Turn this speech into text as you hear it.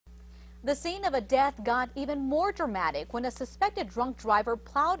The scene of a death got even more dramatic when a suspected drunk driver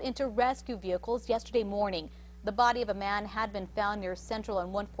plowed into rescue vehicles yesterday morning. The body of a man had been found near Central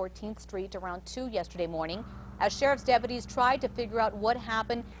and 114th Street around 2 yesterday morning. As sheriff's deputies tried to figure out what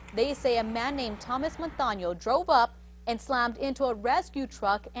happened, they say a man named Thomas Montaño drove up and slammed into a rescue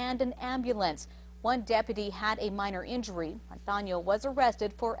truck and an ambulance. One deputy had a minor injury. Montaño was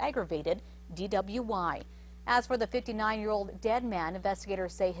arrested for aggravated DWI. As for the 59-year-old dead man,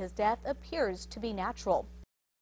 investigators say his death appears to be natural.